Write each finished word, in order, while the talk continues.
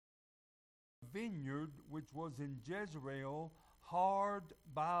vineyard which was in Jezreel, hard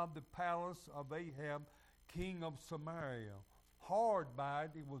by the palace of Ahab, king of Samaria. Hard by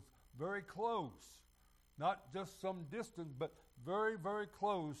it, it was very close. Not just some distance, but very, very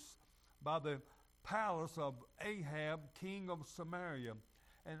close by the palace of Ahab, king of Samaria.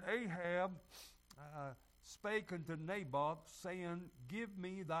 And Ahab spake unto Naboth, saying, Give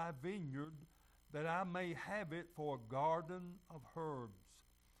me thy vineyard, that I may have it for a garden of herbs,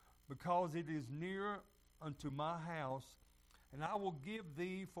 because it is near unto my house, and I will give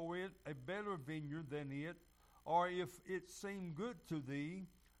thee for it a better vineyard than it, or if it seem good to thee,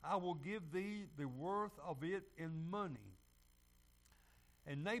 I will give thee the worth of it in money.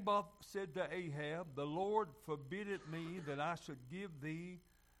 And Naboth said to Ahab, The Lord forbid it me that I should give thee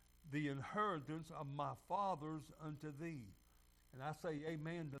the inheritance of my fathers unto thee. And I say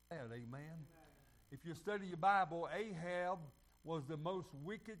amen to that, amen. If you study your Bible, Ahab was the most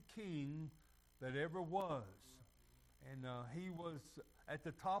wicked king that ever was. And he was at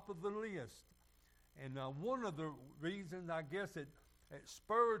the top of the list. And one of the reasons, I guess, it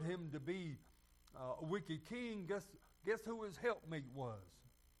spurred him to be a wicked king, guess who his helpmate was?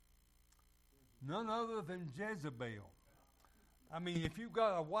 None other than Jezebel. I mean, if you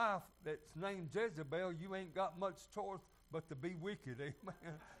got a wife that's named Jezebel, you ain't got much choice but to be wicked,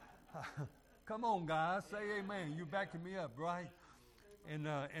 amen. Come on, guys, say amen. You backing me up, right?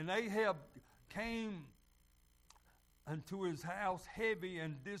 And Ahab came unto his house heavy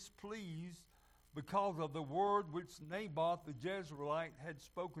and displeased because of the word which Naboth the Jezreelite had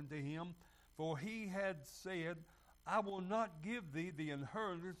spoken to him. For he had said, I will not give thee the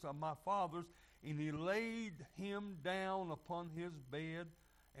inheritance of my fathers. And he laid him down upon his bed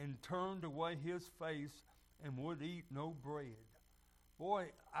and turned away his face and would eat no bread. Boy,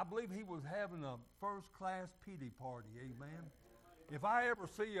 I believe he was having a first-class pity party, amen. If I ever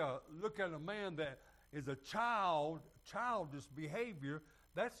look at a man that is a childish behavior,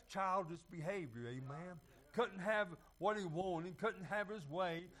 that's childish behavior, amen. Couldn't have what he wanted, couldn't have his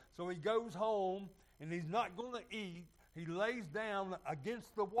way, so he goes home and he's not going to eat. He lays down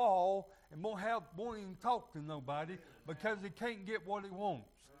against the wall and won't even talk to nobody because he can't get what he wants.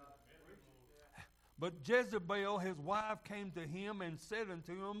 But Jezebel, his wife, came to him and said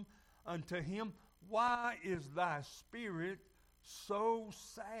unto him, Why is thy spirit so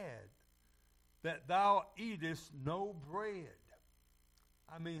sad that thou eatest no bread?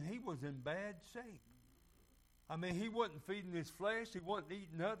 I mean, he was in bad shape. I mean, he wasn't feeding his flesh. He wasn't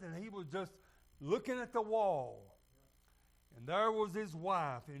eating nothing. He was just looking at the wall. And there was his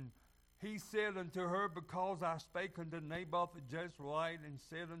wife, and he said unto her, Because I spake unto Naboth the Jezreelite, and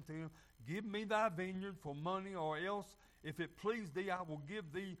said unto him, Give me thy vineyard for money, or else, if it please thee, I will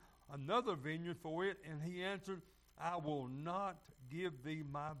give thee another vineyard for it. And he answered, I will not give thee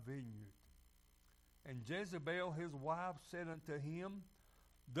my vineyard. And Jezebel his wife said unto him,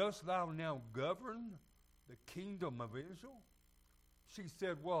 Dost thou now govern the kingdom of Israel? She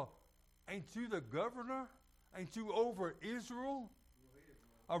said, Well, ain't you the governor? Ain't you over Israel?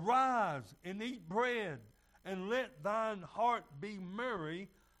 Arise and eat bread, and let thine heart be merry.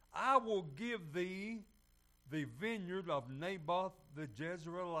 I will give thee the vineyard of Naboth the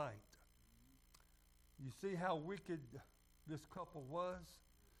Jezreelite. You see how wicked this couple was?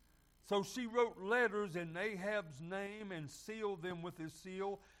 So she wrote letters in Ahab's name and sealed them with his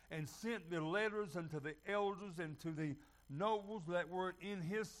seal, and sent the letters unto the elders and to the nobles that were in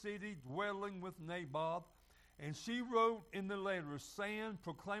his city dwelling with Naboth. And she wrote in the letters, saying,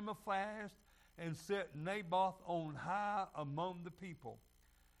 Proclaim a fast, and set Naboth on high among the people.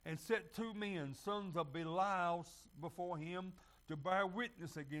 And set 2 men, sons of Belial, before him, to bear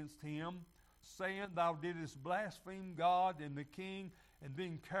witness against him, saying, Thou didst blaspheme God and the king, and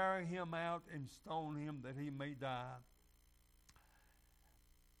then carry him out and stone him that he may die.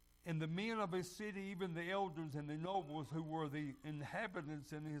 And the men of his city, even the elders and the nobles who were the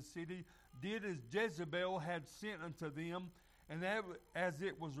inhabitants in his city, did as Jezebel had sent unto them, and as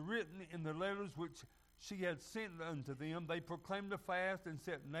it was written in the letters which she had sent unto them, they proclaimed a fast and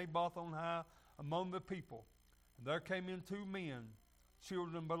set Naboth on high among the people. And there came in 2 men,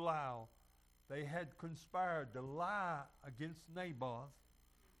 children of Belial. They had conspired to lie against Naboth,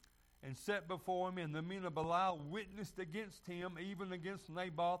 and set before him, and the men of Belial witnessed against him, even against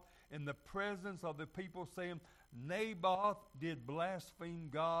Naboth, in the presence of the people, saying, Naboth did blaspheme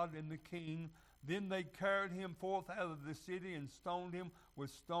God and the king. Then they carried him forth out of the city and stoned him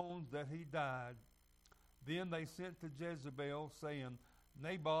with stones that he died. Then they sent to Jezebel, saying,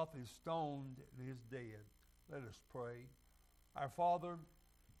 Naboth is stoned and is dead. Let us pray. Our Father,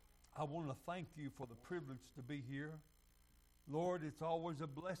 I want to thank you for the privilege to be here. Lord, it's always a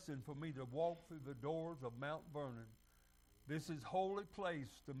blessing for me to walk through the doors of Mount Vernon. This is holy place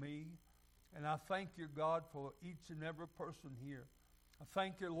to me, and I thank you, God, for each and every person here. I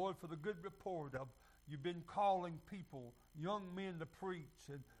thank you, Lord, for the good report of you've been calling people, young men, to preach,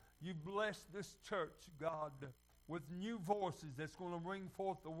 and you blessed this church, God, with new voices that's going to bring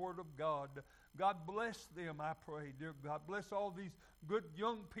forth the word of God. God, bless them, I pray, dear God. Bless all these good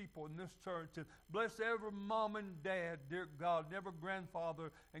young people in this church, and bless every mom and dad, dear God, and every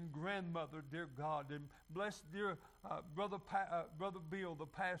grandfather and grandmother, dear God, and bless dear Brother Bill, the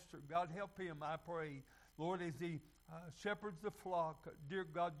pastor. God, help him, I pray. Lord, as he shepherds the flock, dear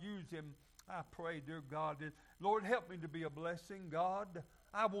God, use him, I pray, dear God. And Lord, help me to be a blessing, God.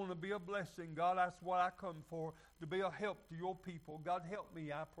 I want to be a blessing, God. That's what I come for, to be a help to your people. God, help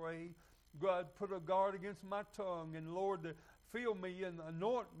me, I pray. God, put a guard against my tongue, and Lord, fill me and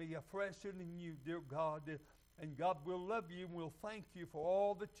anoint me afresh in you, dear God. And God, we'll love you and we'll thank you for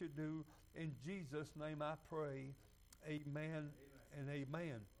all that you do. In Jesus' name I pray. Amen and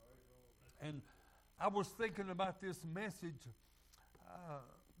amen. And I was thinking about this message,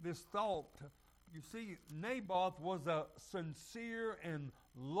 this thought. You see, Naboth was a sincere and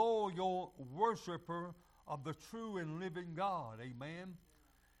loyal worshiper of the true and living God. Amen.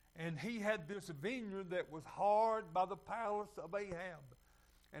 And he had this vineyard that was hard by the palace of Ahab.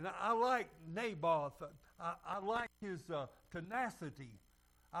 And I like Naboth. I like his tenacity.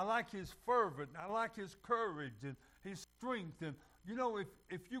 I like his fervor. I like his courage and his strength. And, you know,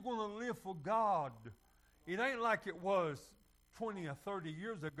 if you're going to live for God, it ain't like it was 20 or 30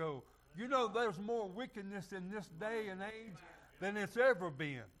 years ago. You know, there's more wickedness in this day and age than it's ever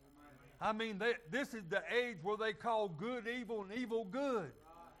been. I mean, this is the age where they call good evil and evil good.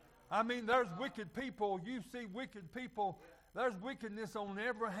 I mean, there's wicked people. You see wicked people. There's wickedness on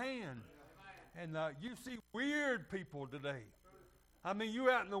every hand. And you see weird people today. I mean, you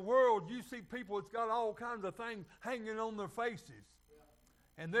out in the world, you see people that's got all kinds of things hanging on their faces.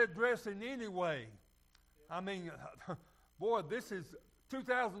 And they're dressing anyway. I mean, boy, this is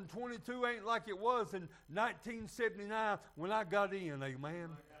 2022 ain't like it was in 1979 when I got in, amen.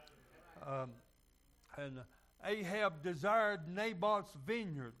 And Ahab desired Naboth's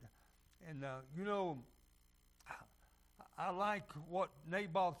vineyard. And, you know, I like what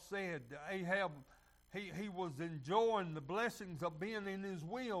Naboth said. Ahab, he was enjoying the blessings of being in his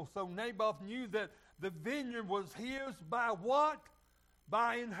will. So Naboth knew that the vineyard was his by what?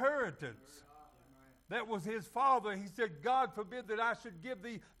 By inheritance. That was his father. He said, God forbid that I should give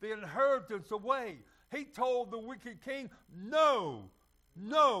thee the inheritance away. He told the wicked king, no,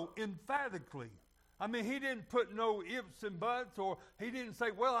 emphatically. I mean, he didn't put no ifs and buts, or he didn't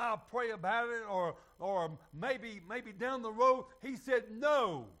say, well, I'll pray about it, or maybe down the road. He said,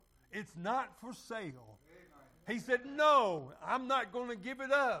 no, it's not for sale. He said, no, I'm not going to give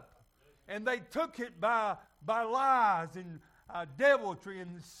it up. And they took it by lies and deviltry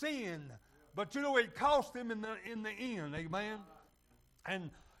and sin. But, you know, it cost him in the end, amen?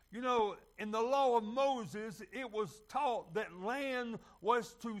 And, you know, in the law of Moses, it was taught that land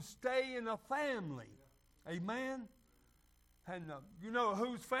was to stay in a family. Amen? And you know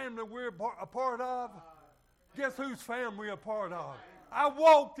whose family we're a part of? Guess whose family we're a part of? I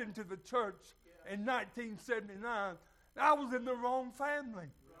walked into the church in 1979. I was in the wrong family.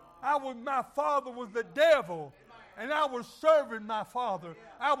 My father was the devil. And I was serving my father.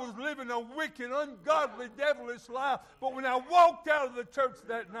 I was living a wicked, ungodly, devilish life. But when I walked out of the church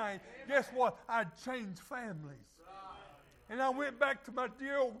that night, guess what? I changed families. And I went back to my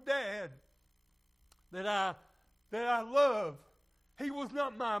dear old dad that I love. He was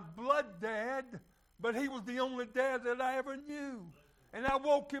not my blood dad, but he was the only dad that I ever knew. And I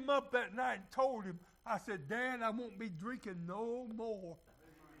woke him up that night and told him, I said, Dad, I won't be drinking no more.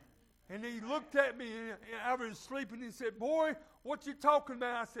 And he looked at me, and I was sleeping. He said, boy, what you talking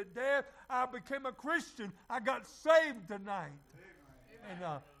about? I said, Dad, I became a Christian. I got saved tonight.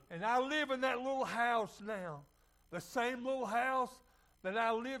 And I live in that little house now. The same little house that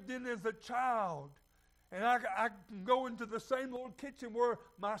I lived in as a child. And I can go into the same little kitchen where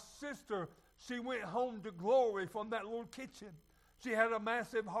my sister, she went home to glory from that little kitchen. She had a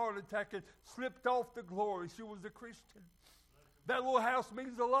massive heart attack and slipped off to glory. She was a Christian. That little house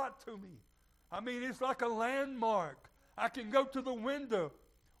means a lot to me. I mean, it's like a landmark. I can go to the window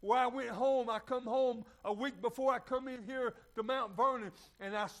where I went home. I come home a week before I come in here to Mount Vernon,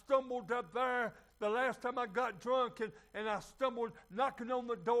 and I stumbled up there the last time I got drunk, and I stumbled knocking on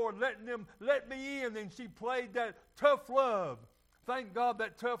the door, letting them let me in, and she played that Tough Love. Thank God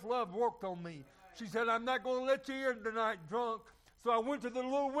that Tough Love worked on me. She said, I'm not going to let you in tonight drunk. So I went to the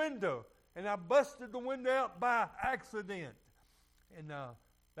little window, and I busted the window out by accident. And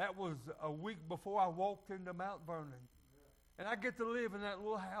that was a week before I walked into Mount Vernon. And I get to live in that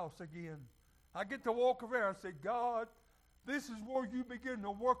little house again. I get to walk around and say, God, this is where you begin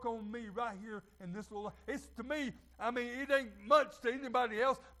to work on me right here in this little. It's to me, I mean, it ain't much to anybody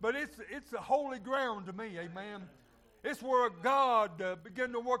else, but it's a holy ground to me, amen. It's where God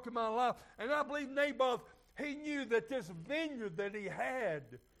began to work in my life. And I believe Naboth, he knew that this vineyard that he had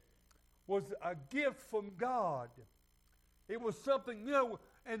was a gift from God. It was something,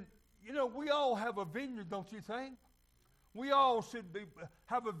 and we all have a vineyard, don't you think? We all should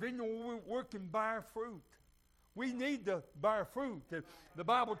have a vineyard where we can bear fruit. We need to bear fruit. The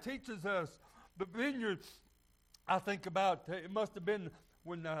Bible teaches us the vineyard. I think about it must have been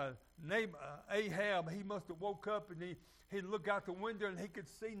when Ahab, he must have woke up and he'd look out the window and he could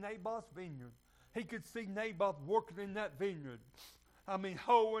see Naboth's vineyard. He could see Naboth working in that vineyard. I mean,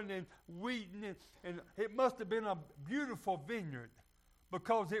 hoeing and weeding, and it must have been a beautiful vineyard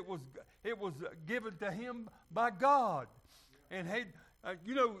because it was given to him by God. And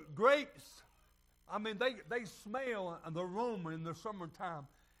grapes, I mean, they smell the aroma in the summertime.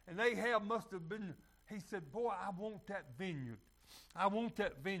 And Ahab must have been, he said, boy, I want that vineyard. I want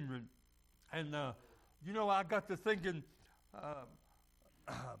that vineyard. And, I got to thinking,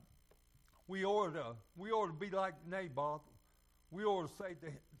 we ought to be like Naboth. We ought to say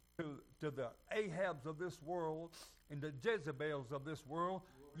to the Ahabs of this world and the Jezebels of this world,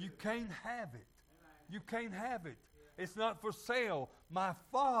 you can't have it. You can't have it. It's not for sale. My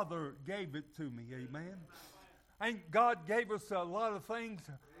Father gave it to me. Amen. And God gave us a lot of things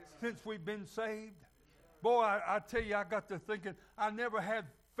since we've been saved. Boy, I tell you, I got to thinking, I never had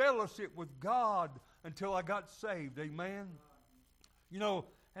fellowship with God until I got saved. Amen.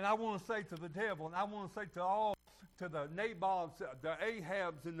 And I want to say to the devil, and I want to say to the Naboths, the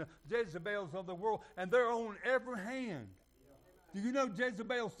Ahabs, and the Jezebels of the world, and they're on every hand. Do you know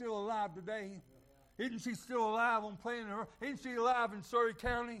Jezebel's still alive today? Isn't she still alive on planet Earth? Isn't she alive in Surrey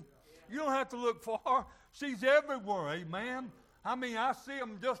County? You don't have to look far. She's everywhere, amen. I mean, I see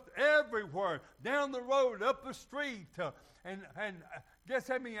them just everywhere, down the road, up the street. And guess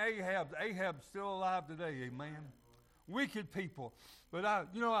how many Ahabs? Ahab's still alive today, amen. Wicked people. But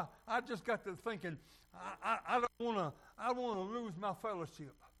I just got to thinking, I don't want to lose my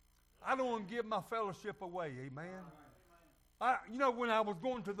fellowship. I don't want to give my fellowship away, amen. When I was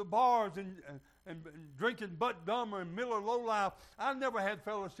going to the bars and drinking Bud Dummer and Miller Low Life, I never had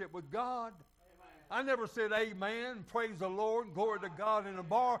fellowship with God. I never said amen, praise the Lord, glory to God in a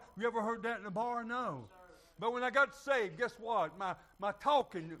bar. You ever heard that in a bar? No. But when I got saved, guess what? My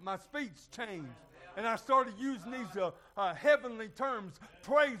talking, my speech changed. And I started using these heavenly terms,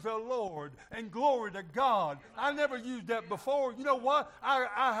 praise the Lord and glory to God. I never used that before. You know what?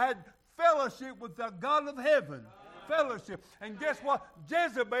 I had fellowship with the God of heaven. Fellowship. And guess what?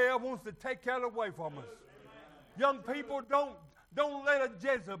 Jezebel wants to take that away from us. Young people, don't let a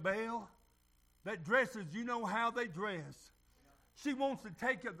Jezebel that dresses, you know how they dress. She wants to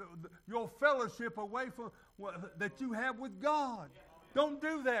take your fellowship away from that you have with God. Don't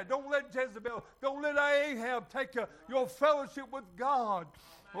do that. Don't let Jezebel, don't let Ahab take your fellowship with God.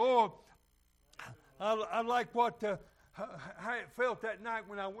 Oh, I like how it felt that night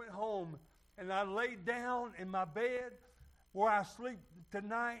when I went home and I laid down in my bed where I sleep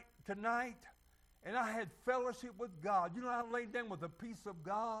tonight, and I had fellowship with God. I laid down with the peace of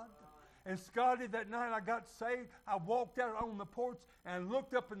God. And Scotty, that night I got saved, I walked out on the porch and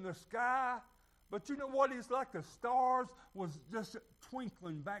looked up in the sky. But you know what? It's like the stars was just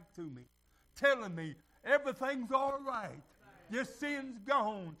twinkling back to me, telling me everything's all right. Your sin's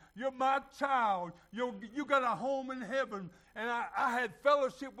gone. You're my child. You got a home in heaven. And I had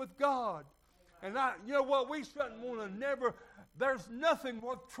fellowship with God. And you know what? We shouldn't want to never, there's nothing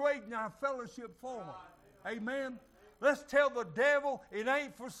worth trading our fellowship for. Amen. Let's tell the devil it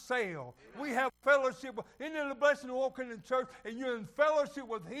ain't for sale. We have fellowship. Isn't it a blessing to walk into church and you're in fellowship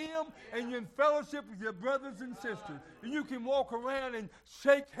with him and you're in fellowship with your brothers and sisters. And you can walk around and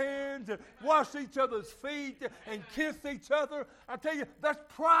shake hands and wash each other's feet and kiss each other. I tell you, that's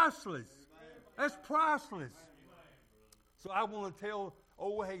priceless. That's priceless. So I want to tell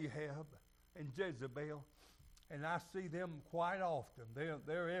old Ahab and Jezebel, and I see them quite often.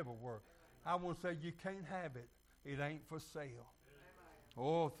 They're everywhere. I want to say you can't have it. It ain't for sale.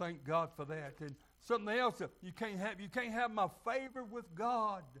 Oh, thank God for that. And something else, you can't have my favor with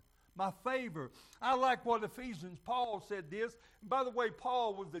God. My favor. I like what Paul said this. And by the way,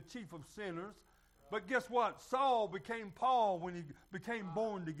 Paul was the chief of sinners. But guess what? Saul became Paul when he became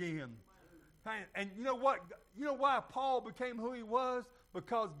born again. And you know what? You know why Paul became who he was?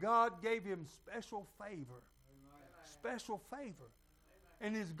 Because God gave him special favor. Special favor.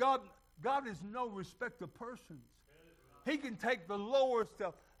 And God is no respect of persons. He can take the lower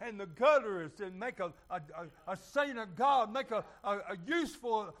stuff and the gutterers and make a saint of God, make a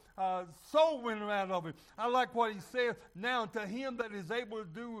useful soul winner out of it. I like what he says, now to him that is able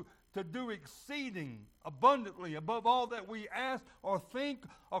to do exceeding abundantly above all that we ask or think,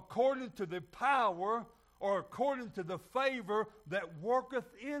 according to the power or according to the favor that worketh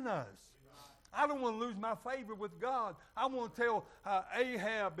in us. I don't want to lose my favor with God. I want to tell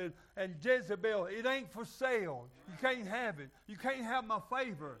Ahab and Jezebel, it ain't for sale. You can't have it. You can't have my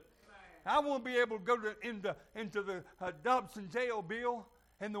favor. I want to be able to go into the Dobson jail, Bill,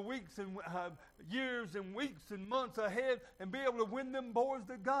 in the weeks and years and weeks and months ahead, and be able to win them boys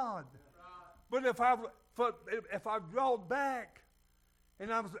to God. But if I draw back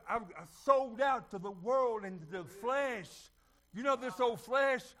and I've sold out to the world and to the flesh, you know this old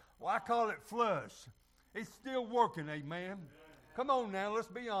flesh. Well, I call it flush. It's still working, amen. Come on now, let's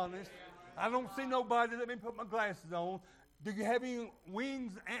be honest. I don't see nobody. Let me put my glasses on. Do you have any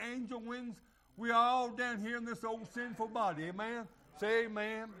wings, angel wings? We are all down here in this old sinful body, amen. Say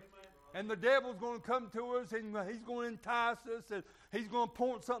amen. And the devil's going to come to us, and he's going to entice us, and he's going to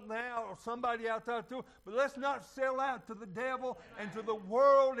point something out or somebody out there to us. But let's not sell out to the devil and to the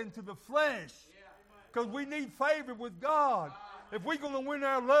world and to the flesh, because we need favor with God. If we're going to win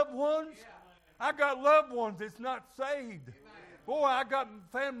our loved ones, I got loved ones that's not saved. Boy, I got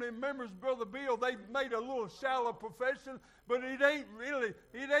family members, Brother Bill, they've made a little shallow profession, but it ain't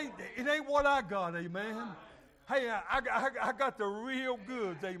what I got, amen. Hey, I got the real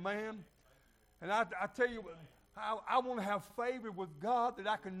goods, amen. And I tell you, I want to have favor with God that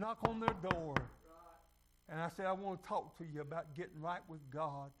I can knock on their door. And I said, I want to talk to you about getting right with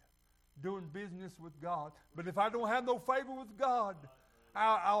God, doing business with God. But if I don't have no favor with God,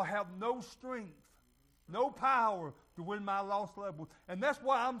 I'll have no strength, no power to win my lost loved ones. And that's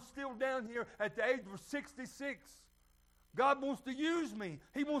why I'm still down here at the age of 66. God wants to use me.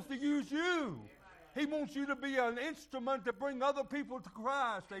 He wants to use you. He wants you to be an instrument to bring other people to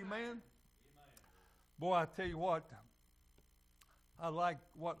Christ. Amen. Boy, I tell you what, I like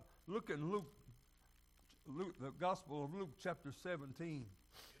look in Luke, the Gospel of Luke chapter 17.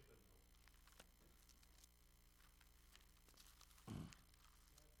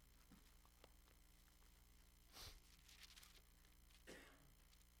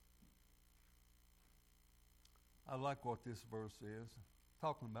 I like what this verse says,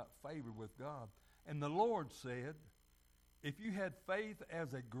 talking about favor with God. And the Lord said, if you had faith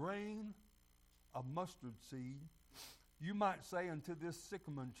as a grain of mustard seed, you might say unto this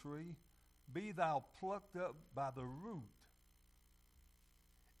sycamore tree, be thou plucked up by the root,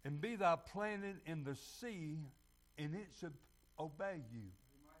 and be thou planted in the sea, and it should obey you.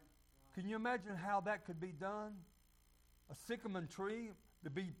 Can you imagine how that could be done? A sycamore tree to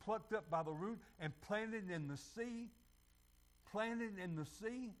be plucked up by the root and planted in the sea. Planted in the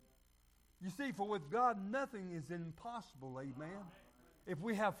sea. You see, for with God nothing is impossible, amen. If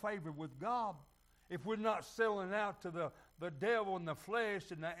we have favor with God, if we're not selling out to the devil and the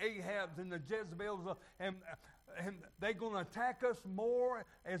flesh and the Ahabs and the Jezebels, and they're going to attack us more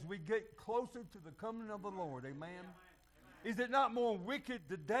as we get closer to the coming of the Lord, amen. Is it not more wicked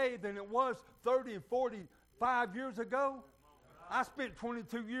today than it was 30 and 45 years ago? I spent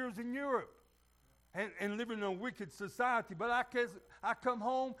 22 years in Europe and living in a wicked society. But I come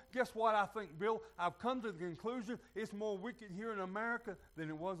home, guess what I think, Bill? I've come to the conclusion it's more wicked here in America than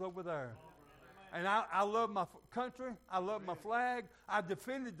it was over there. And I love my country. I love my flag. I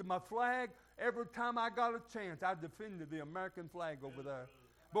defended my flag every time I got a chance. I defended the American flag over there.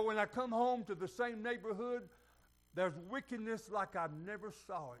 But when I come home to the same neighborhood, there's wickedness like I never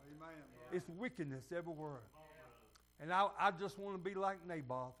saw it. It's wickedness everywhere. And I just want to be like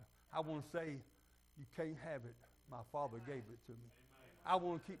Naboth. I want to say, you can't have it. My Father gave it to me. I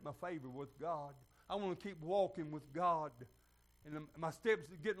want to keep my favor with God. I want to keep walking with God. And my steps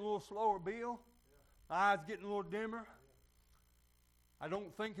are getting a little slower, Bill. My eyes getting a little dimmer. I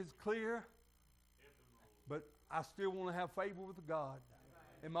don't think it's clear. But I still want to have favor with God.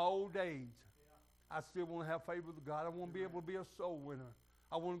 In my old age, I still want to have favor with God. I want to be able to be a soul winner.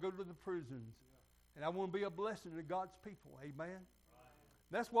 I want to go to the prisons. And I want to be a blessing to God's people. Amen.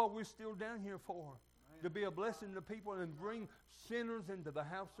 That's what we're still down here for. To be a blessing to people and bring sinners into the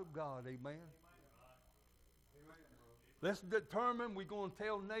house of God. Amen. Let's determine we're going to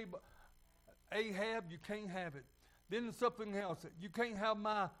tell Ahab, you can't have it. Then there's something else. You can't have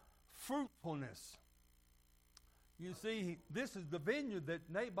my fruitfulness. You see, this is the vineyard that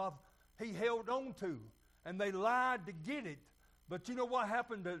Naboth, he held on to. And they lied to get it. But you know what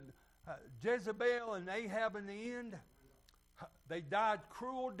happened to Jezebel and Ahab in the end? They died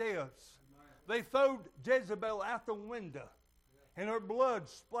cruel deaths. They threw Jezebel out the window, and her blood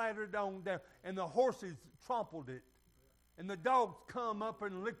splattered on down, and the horses trampled it, and the dogs come up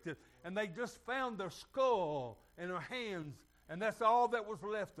and licked it, and they just found her skull and her hands, and that's all that was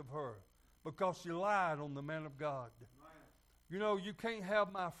left of her, because she lied on the man of God. You know, you can't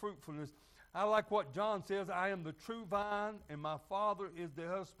have my fruitfulness. I like what John says, I am the true vine, and my Father is the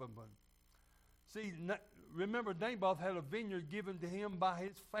husbandman. See, remember, Naboth had a vineyard given to him by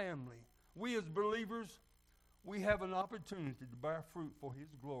his family. We as believers, we have an opportunity to bear fruit for his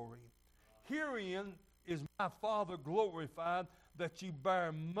glory. Herein is my Father glorified, that you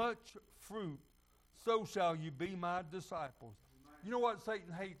bear much fruit, so shall you be my disciples. You know what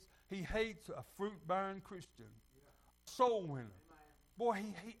Satan hates? He hates a fruit-bearing Christian, soul winner. Boy,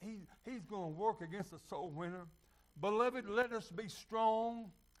 he's going to work against a soul winner. Beloved, let us be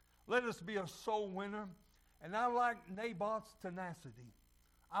strong. Let us be a soul winner. And I like Naboth's tenacity.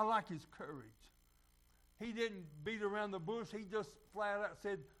 I like his courage. He didn't beat around the bush. He just flat out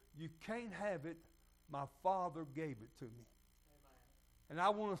said, you can't have it. My Father gave it to me. Amen. And I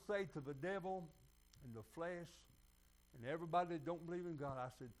want to say to the devil and the flesh and everybody that don't believe in God, I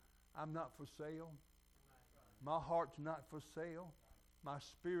said, I'm not for sale. My heart's not for sale. My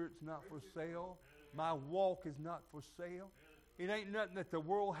spirit's not for sale. My walk is not for sale. It ain't nothing that the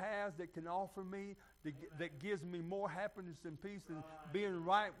world has that can offer me that gives me more happiness and peace than being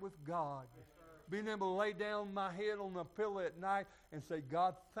right with God. Being able to lay down my head on a pillow at night and say,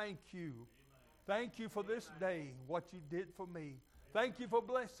 God, thank you. Thank you for this day, what you did for me. Thank you for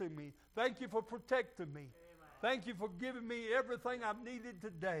blessing me. Thank you for protecting me. Thank you for giving me everything I've needed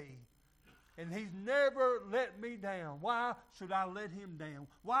today. And he's never let me down. Why should I let him down?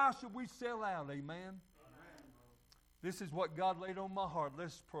 Why should we sell out? Amen. This is what God laid on my heart.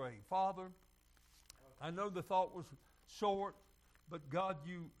 Let's pray. Father, I know the thought was short, but God,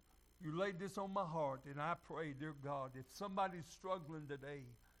 you laid this on my heart, and I pray, dear God, if somebody's struggling today,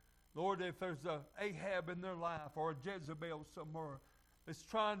 Lord, if there's a Ahab in their life or a Jezebel somewhere that's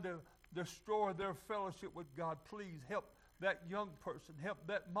trying to destroy their fellowship with God, please help that young person, help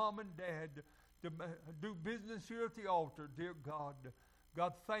that mom and dad to do business here at the altar, dear God.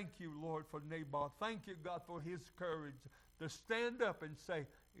 God, thank you, Lord, for Naboth. Thank you, God, for his courage to stand up and say,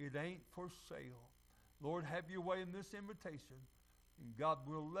 it ain't for sale. Lord, have your way in this invitation. And God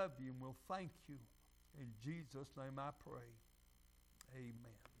will love you and will thank you. In Jesus' name I pray.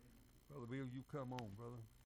 Amen. Brother Bill, you come on, brother.